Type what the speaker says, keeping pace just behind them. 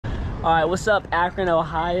All right, what's up, Akron,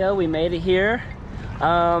 Ohio? We made it here.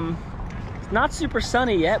 It's not super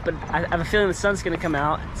sunny yet, but I have a feeling the sun's gonna come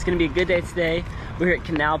out. It's gonna be a good day today. We're here at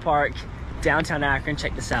Canal Park, downtown Akron.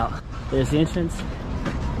 Check this out. There's the entrance.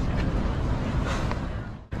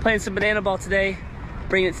 Playing some banana ball today,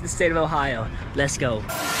 bringing it to the state of Ohio. Let's go.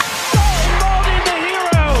 Mauldin the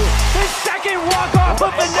hero! His second walk-off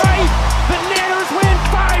of the night! Bananas win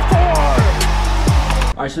 5-4!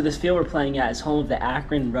 All right, so this field we're playing at is home of the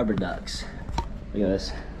Akron Rubber Ducks. Look at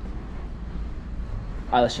this. All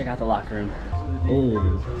right, let's check out the locker room.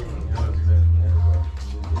 Ooh.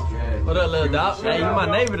 What up, little dog? Hey, you my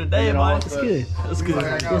neighbor today, man. That's good. That's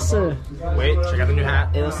good. Yes, sir. Wait, check out the new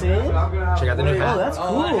hat. You see it? Check out the new hat. Oh, that's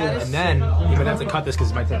cool. And then, you're gonna have to cut this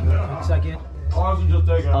because it might take a second.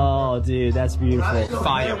 Oh, dude, that's beautiful.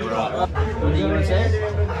 Fire, bro. What do you want to say?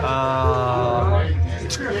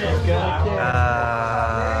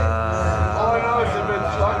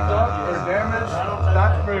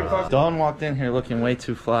 Dalton walked in here looking way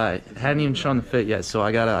too fly. Hadn't even shown the fit yet, so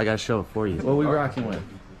I gotta show it for you. What are we rocking with?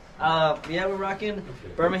 Yeah, we're rocking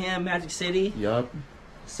Birmingham, Magic City. Yup.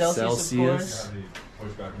 Celsius, of course.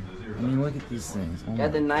 I mean, look at these things. Oh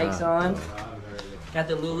Got the my Nikes God. on. Got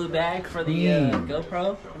the Lulu bag for the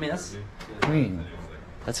GoPro. I mean, that's Clean.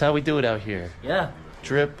 That's how we do it out here. yeah.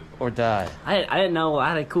 Drip or die. I didn't know I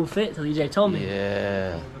had a cool fit until DJ told me.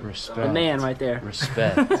 Yeah. Respect. The man right there.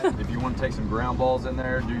 Respect. If you want to take some ground balls in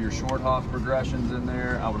there, do your short hop progressions in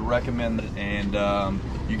there, I would recommend it. And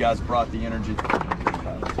you guys brought the energy.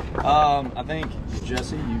 I think,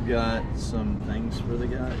 Jesse, you got some things for the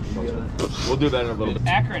guys. We'll do that in a little bit.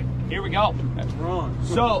 Akron, here we go.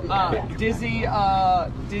 So, dizzy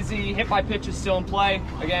hit by pitch is still in play.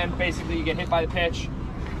 Again, basically you get hit by the pitch,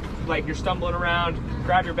 like you're stumbling around,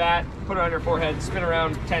 grab your bat, put it on your forehead, spin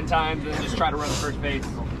around 10 times, and just try to run the first base.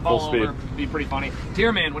 Fall over, be pretty funny.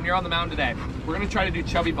 Dear man, when you're on the mound today, we're gonna try to do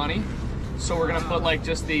Chubby Bunny. So we're gonna put like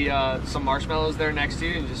just the some marshmallows there next to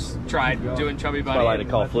you and just try doing Chubby Bunny. I like to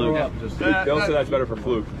call fluke. They'll say that's better for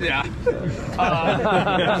fluke. Yeah.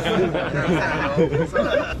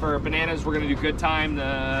 For bananas, we're gonna do Good Time.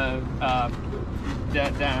 The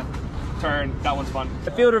turn. That one's fun.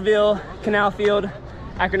 The field reveal, Canal Field,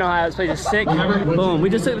 Akron, Ohio. This place is sick. Boom. We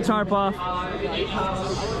just took the tarp off.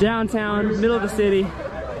 Downtown, middle of the city.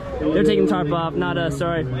 They're taking the tarp off, not us,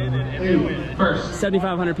 sorry.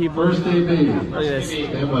 7,500 people. Look at this.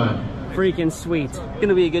 Freaking sweet. It's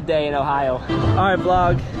gonna be a good day in Ohio. All right,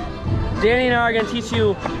 vlog. Danny and I are gonna teach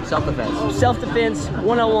you self-defense. Self-defense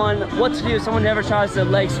 101. What to do if someone never tries to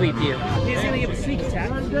leg sweep you. He's gonna give a sneak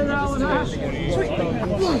attack. We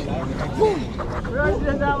already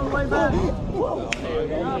did that one way back.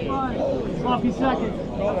 Sloppy second.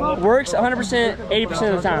 Works 100%,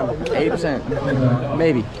 80% of the time. 80%.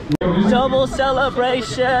 Maybe. Double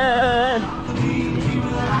celebration.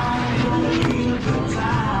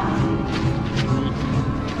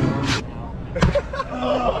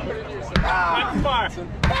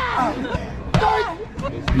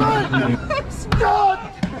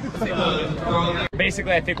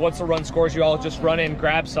 Basically, I think once the run scores, you all just run in,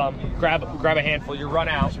 grab a handful. You run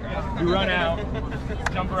out,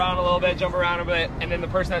 jump around a little bit, and then the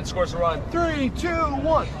person that scores the run, 3, 2,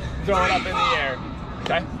 1, throw it up in the air.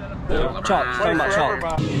 Okay. Chalk. Talking about chalk.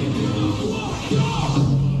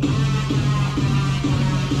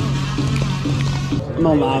 I'm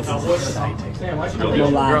on live. I'm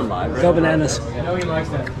on live. Go bananas. You can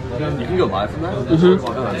go live from that?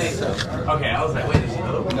 Okay, I was like, wait, is he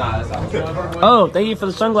little? Nah, that's not. Oh, thank you for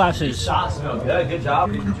the sunglasses. Good job.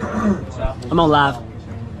 I'm on live.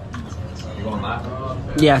 You going live?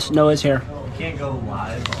 Yes, Noah's here. You can't go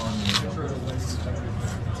live on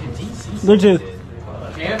Bluetooth.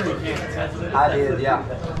 I did, yeah.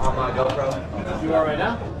 On my GoPro. You are right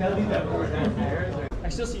now? I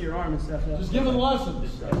still see your arm and stuff though. Just give him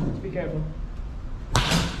lessons. Just be careful.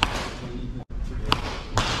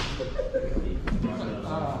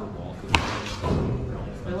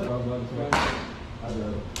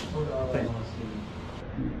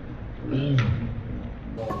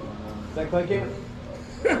 Is that clicking?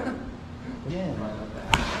 Yeah.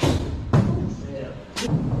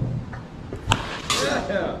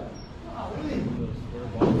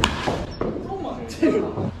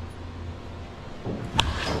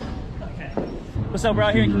 What's up, we're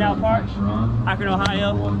out here at Canal Park, Akron,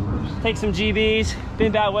 Ohio. Take some GBs.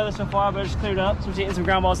 Been bad weather so far, but it's cleared up. So we're hitting some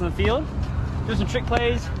ground balls in the field. Doing some trick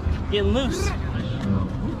plays, getting loose.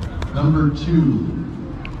 Number 2.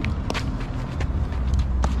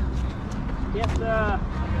 Yes, sir.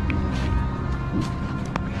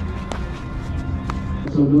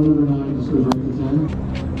 So number 9 just goes right to 10.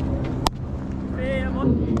 Hey, I'm on.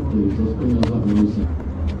 please. Let's bring those up and loosen.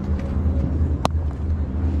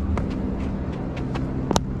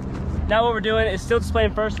 Now what we're doing is still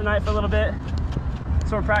displaying first tonight for a little bit.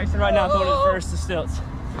 So we're practicing right now throwing it first to stilts.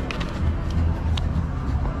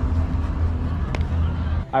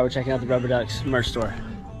 All right, we're checking out the Rubber Ducks merch store.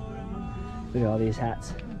 Look at all these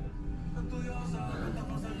hats.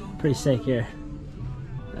 Pretty sick here.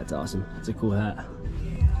 That's awesome. It's a cool hat.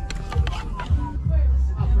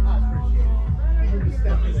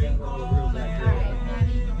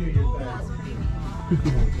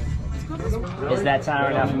 It's that time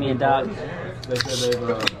right now for me and Doc.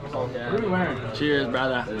 Cheers,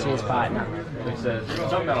 brother. Cheers, partner. They said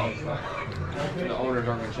something else. The owners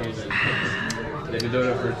aren't going to change it. They've been doing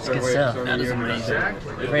it for a certain way. That is amazing.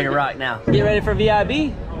 Ready to rock now. Get ready for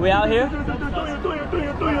VIB. We out here.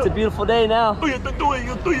 It's a beautiful day now. Do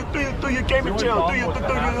your game and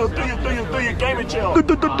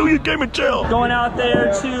chill. Going out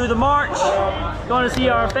there to the march. Going to see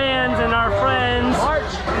our fans and our friends.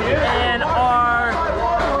 And our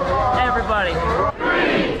everybody. 3,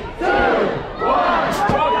 2, 1.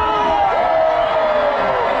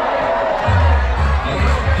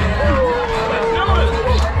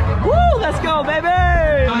 Let's go, baby! All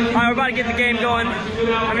right, we're about to get the game going.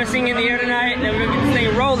 I'm gonna sing in the air tonight, and then we're gonna get this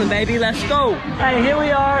thing rolling, baby. Let's go! Hey, here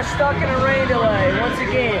we are, stuck in a rain delay once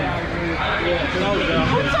again.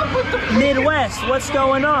 What's up with the Midwest? What's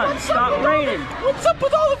going on? Stop raining. What's up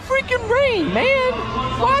with all the freaking rain, man?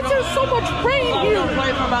 Why is there so much rain here? We're gonna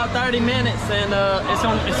play for about 30 minutes, and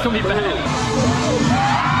it's gonna be bad.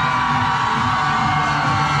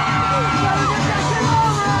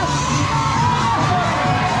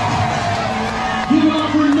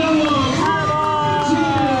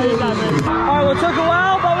 Alright, well, it took a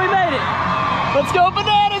while, but we made it. Let's go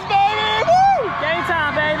bananas, baby! Woo! Game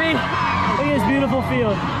time, baby. Look at this beautiful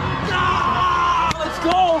field. Ah, let's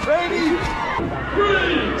go, baby!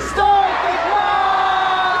 Start the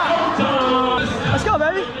clock! Let's go,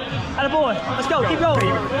 baby. Attaboy. Let's go. Keep going.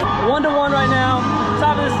 1-1 right now.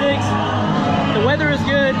 Top of the 6th. The weather is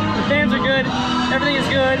good. The fans are good. Everything is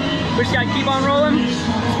good. We just got to keep on rolling.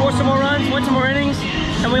 Score some more runs. Win some more innings.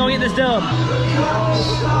 And we're going to get this dub.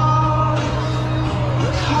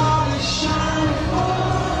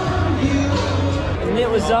 And it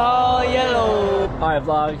was all yellow. All right,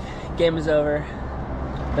 vlog. Game is over.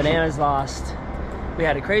 Bananas lost. We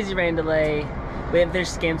had a crazy rain delay. We didn't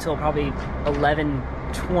finish the game till probably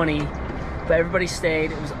 11:20, but everybody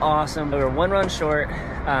stayed. It was awesome. We were 1 run short,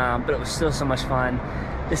 but it was still so much fun.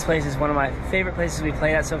 This place is one of my favorite places we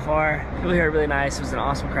played at so far. People here are really nice. It was an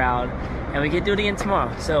awesome crowd, and we get to do it again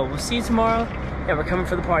tomorrow. So we'll see you tomorrow. Yeah, we're coming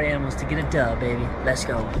for the party animals to get a dub, baby. Let's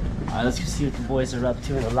go. All right, let's go see what the boys are up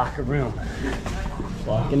to in the locker room.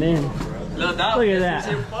 Walking in. Look at that.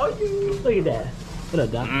 Look at that. What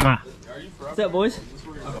up, Doc? What's up, boys?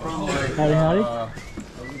 Howdy, howdy.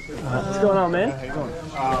 What's going on, man?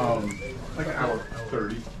 Like an hour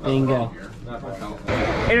 30. Bingo.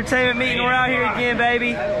 Entertainment meeting, we're out here again,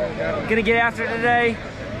 baby. Gonna get after it today.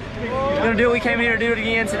 Gonna do what we came here to do it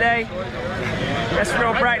again today. That's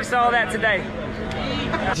real practice all that today.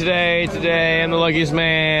 Today, I'm the luckiest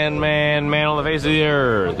man on the face of the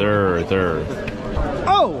earth.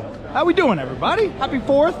 Oh, how we doing, everybody? Happy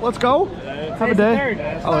 4th. Let's go. Have a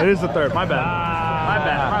day. Oh, it is the 3rd. My bad. My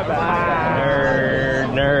bad.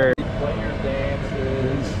 Nerd. Player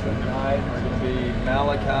dances tonight are going to be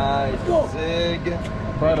Malachi, Zig,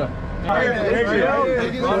 Butter.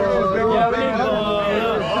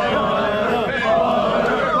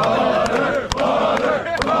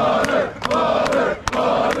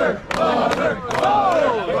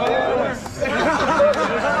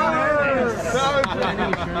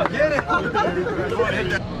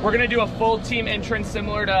 We're gonna do a full team entrance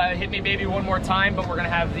similar to Hit Me Baby One More Time, but we're gonna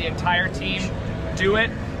have the entire team do it,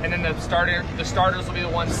 and then the starters will be the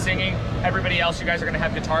ones singing. Everybody else, you guys are gonna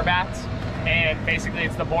have guitar bats, and basically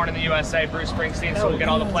it's the Born in the USA Bruce Springsteen. So we'll get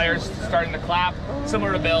all the players starting to clap,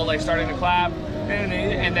 similar to Bill, like starting to clap,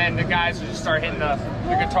 and then the guys will just start hitting the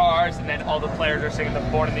guitars, and then all the players are singing the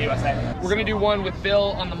Born in the USA. We're gonna do one with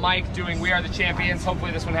Bill on the mic doing We Are the Champions.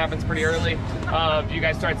 Hopefully this one happens pretty early. You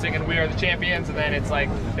guys start singing We Are the Champions, and then it's like,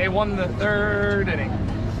 they won the 3rd inning.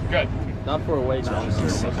 Good. Not for a wage. Oh,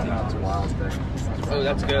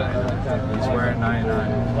 that's good. He's wearing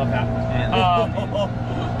 99. Love that.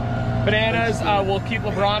 Bananas, we'll keep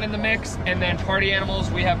LeBron in the mix, and then party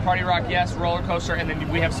animals, we have Party Rock Yes, Roller Coaster, and then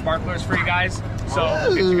we have sparklers for you guys. So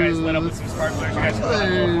we'll get you guys lit up with some sparklers. You guys can go to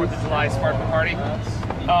the 4th of July sparkler party.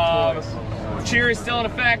 Cheer is still in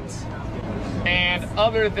effect. And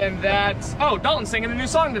other than that, oh, Dalton's singing a new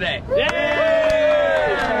song today.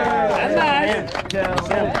 Yay!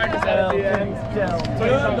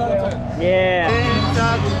 Yeah.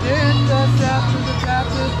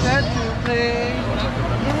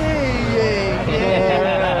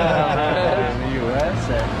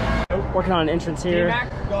 Working on an entrance here.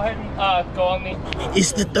 Go ahead and go on me.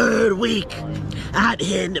 It's the third week out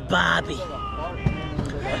here in the Bobby.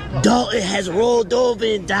 Dalton has rolled over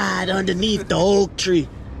and died underneath the oak tree.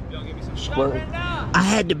 I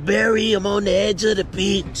had to bury him on the edge of the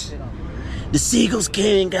beach. The seagulls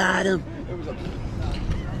came and got him.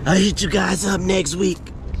 I'll hit you guys up next week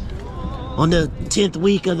on the 10th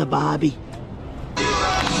week of the Bobby.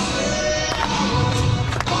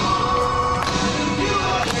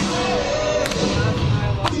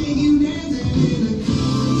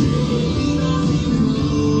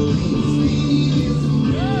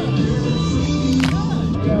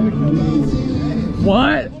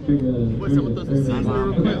 What? Let's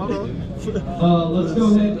go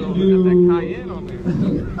ahead and do.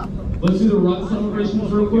 Let's do the run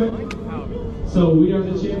celebrations real quick. So we are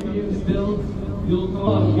the champions. Bill, you'll come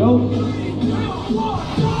on, go.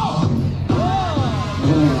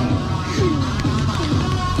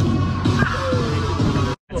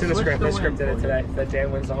 It's in the script. They scripted it today that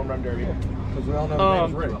Dan wins the home run derby. Because we all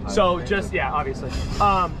know. So just obviously.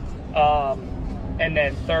 And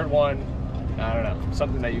then third one. I don't know,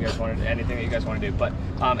 something that you guys wanted, anything that you guys want to do, but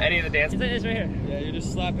any of the dances. It's right here. Yeah, you're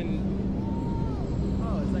just slapping.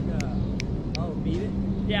 Oh, it's like a. Oh, beat it?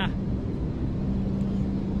 Yeah.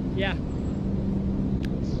 Yeah.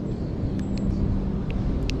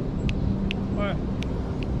 Alright.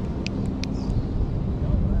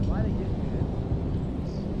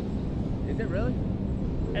 Is it really?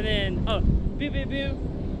 And then, oh, beep, beep, beep.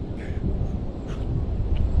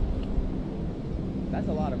 That's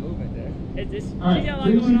a lot of movement there. It's All right, she's got a lot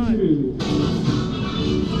going on.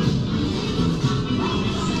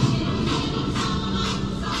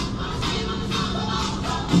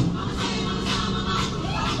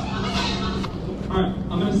 Alright,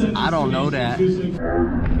 I'm gonna send. I don't know that. Let's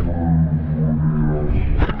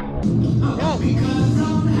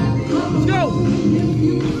go!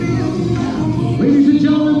 Ladies and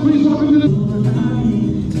gentlemen, please welcome to the.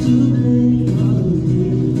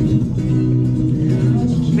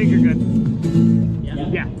 I think you're good.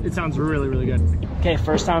 Yeah, it sounds really, really good. Okay,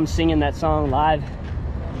 first time singing that song live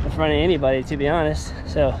in front of anybody, to be honest.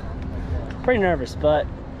 So, pretty nervous, but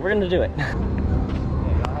we're gonna do it.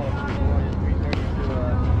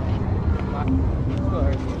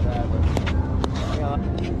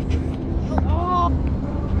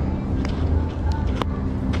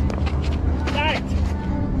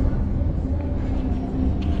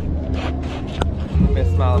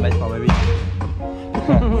 Best smile in baseball, baby.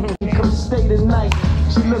 Come stay tonight.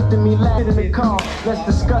 She looked at me laughing in the car. Let's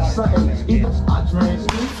discuss something.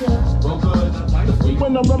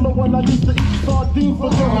 When I remember when I used to eat sardines for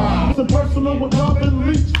dinner. It's personal with Robin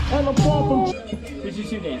Leach and I'm far from. Did you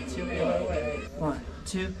two dance? 1,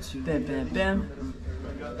 2, bam, bam, bam.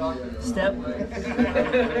 Step.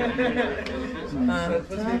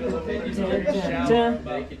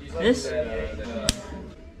 This.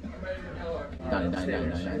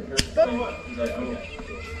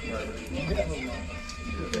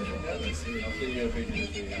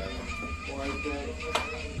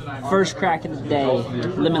 First crack of the day,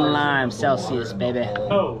 lemon lime Celsius, baby.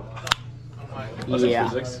 Oh. Yeah.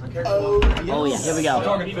 Oh yeah, here we go.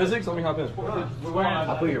 Talking physics, let me hop in.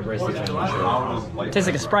 I'll put your bracelet on. Tastes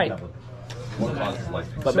like a Sprite,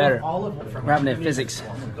 but better. We're having a physics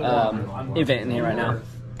event in here right now.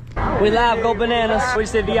 We live, go bananas. We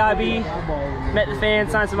just did VIB, met the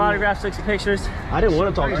fans, signed some autographs, took some pictures. I didn't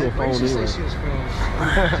want to talk to a phone anyway.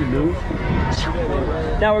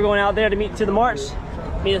 Now we're going out there to meet to the march,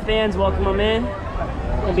 meet the fans, welcome them in.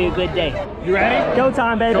 It's gonna be a good day. You ready? Go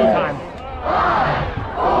time, baby. Go time. 5,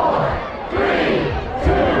 4, 3, 2,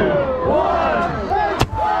 1.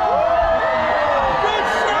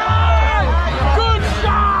 Good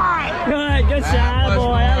shot! Good shot,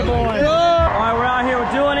 attaboy, attaboy. All right, we're out here, we're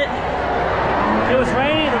doing it. It was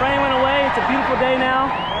rainy, the rain went away. It's a beautiful day now.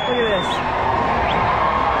 Look at this.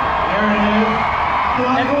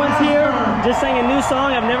 Everyone's here, just sang a new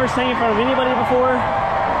song I've never sang in front of anybody before,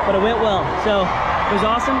 but it went well. So it was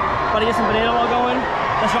awesome. About to get some banana wall going.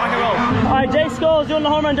 Let's rock and roll. All right, Jay Skull's doing the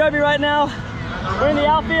home run derby right now. We're in the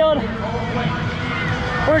outfield.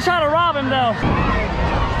 We're trying to rob him though.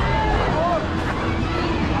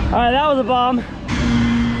 All right, that was a bomb.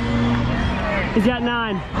 He's got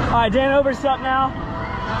 9. All right, Dan Oberst's up now.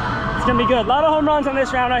 It's gonna be good. A lot of home runs on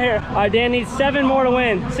this round right here. All right, Dan needs 7 more to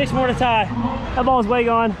win, 6 more to tie. That ball's way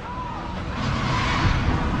gone.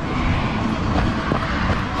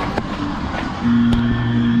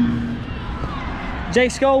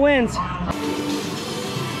 Jake Skull wins.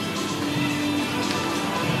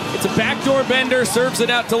 It's a backdoor bender, serves it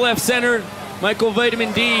out to left center. Michael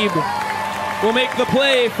Vitamin Deeb will make the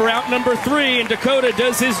play for out number 3, and Dakota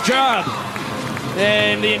does his job.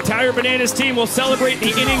 And the entire Bananas team will celebrate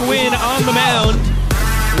the inning win on the mound.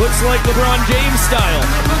 Looks like LeBron James style.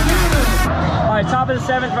 All right, top of the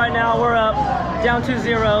 7th right now. We're up, down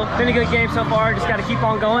 2-0. Been a good game so far. Just got to keep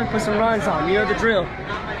on going, put some runs on. You know the drill.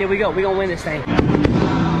 Here we go. We're going to win this thing.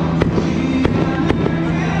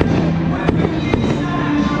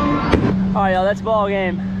 All right, y'all, that's ball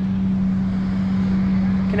game.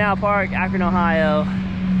 Canal Park, Akron, Ohio.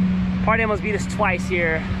 Party almost beat us twice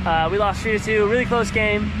here. We lost 3-2, really close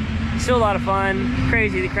game. Still a lot of fun,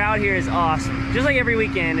 crazy. The crowd here is awesome. Just like every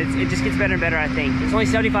weekend, it just gets better and better, I think. It's only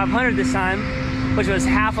 7,500 this time, which was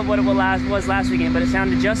half of what it was last weekend, but it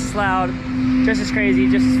sounded just as loud, just as crazy,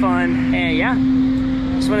 just as fun. And yeah,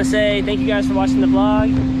 just want to say thank you guys for watching the vlog.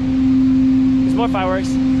 There's more fireworks.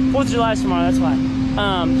 4th of July is tomorrow, that's why. Just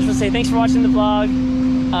want to say thanks for watching the vlog.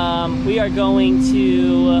 We are going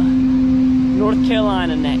to North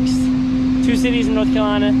Carolina next. 2 cities in North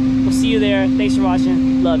Carolina. We'll see you there. Thanks for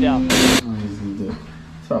watching. Love y'all.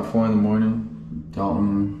 It's about 4 in the morning.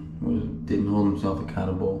 Dalton didn't hold himself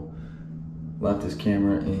accountable. Left his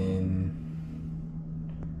camera in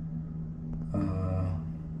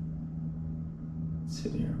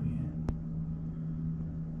city are we in?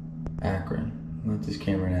 Akron. Left his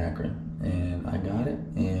camera in Akron. And I got it.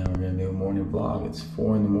 And we're gonna do a morning vlog. It's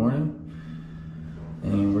 4 in the morning.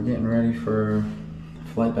 And we're getting ready for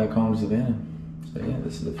flight back home to Savannah. So yeah,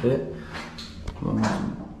 this is the fit. Some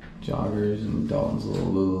joggers and Dalton's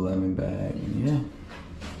little Lululemon bag, and yeah,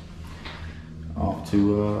 off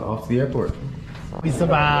to the airport. We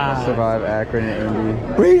survived. Survived Akron and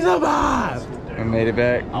Indy. We survived. And made it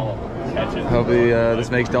back. Hopefully this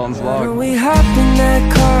makes Dalton's vlog. We hop in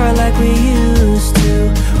that car like we used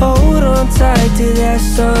to. Hold on tight to that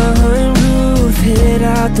sunroof. Head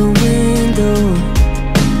out the window.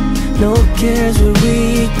 No cares where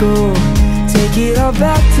we go. Take it all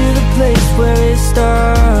back to the place where it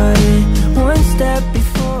started.